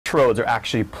electrodes are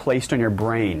actually placed on your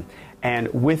brain, and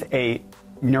with a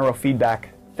neurofeedback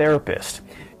therapist,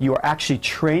 you are actually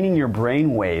training your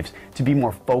brain waves to be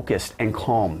more focused and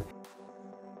calm.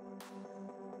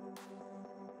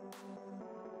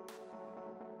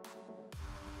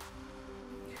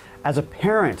 As a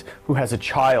parent who has a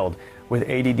child with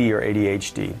ADD or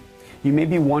ADHD, you may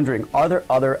be wondering, are there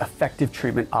other effective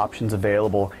treatment options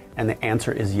available? And the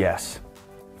answer is yes.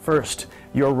 First,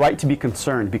 you're right to be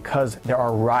concerned because there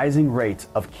are rising rates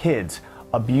of kids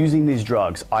abusing these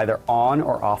drugs either on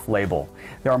or off label.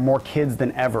 There are more kids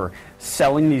than ever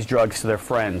selling these drugs to their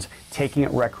friends, taking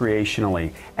it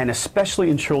recreationally, and especially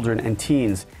in children and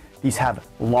teens, these have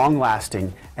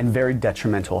long-lasting and very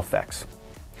detrimental effects.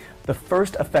 The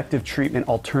first effective treatment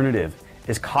alternative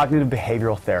is cognitive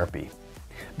behavioral therapy.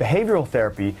 Behavioral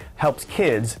therapy helps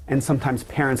kids, and sometimes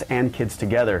parents and kids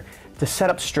together, to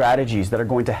set up strategies that are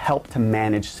going to help to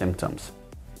manage symptoms.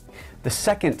 The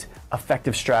second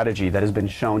effective strategy that has been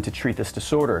shown to treat this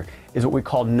disorder is what we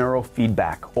call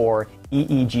neurofeedback, or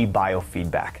EEG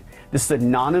biofeedback. This is a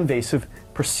non-invasive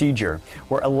procedure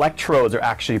where electrodes are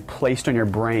actually placed on your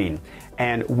brain,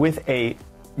 and with a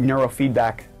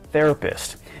neurofeedback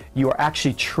therapist, you are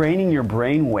actually training your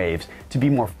brain waves to be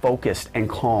more focused and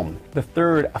calm. The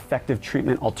third effective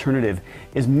treatment alternative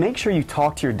is make sure you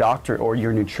talk to your doctor or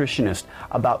your nutritionist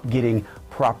about getting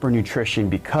proper nutrition,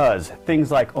 because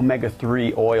things like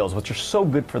omega-3 oils, which are so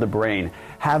good for the brain,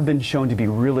 have been shown to be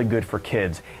really good for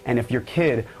kids. And if your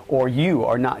kid or you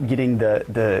are not getting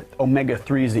the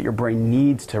omega-3s that your brain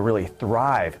needs to really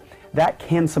thrive, that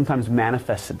can sometimes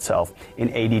manifest itself in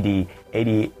ADD,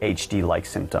 ADHD-like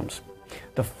symptoms.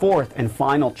 The fourth and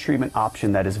final treatment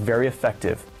option that is very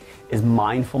effective is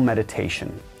mindful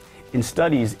meditation. In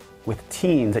studies with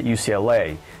teens at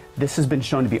UCLA, this has been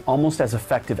shown to be almost as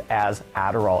effective as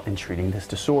Adderall in treating this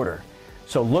disorder.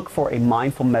 So look for a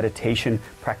mindful meditation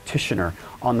practitioner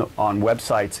on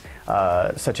websites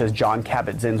such as John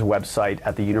Kabat-Zinn's website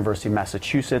at the University of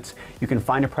Massachusetts. You can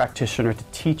find a practitioner to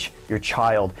teach your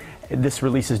child. This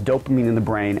releases dopamine in the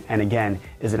brain and again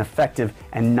is an effective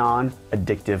and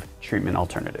non-addictive treatment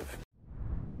alternative.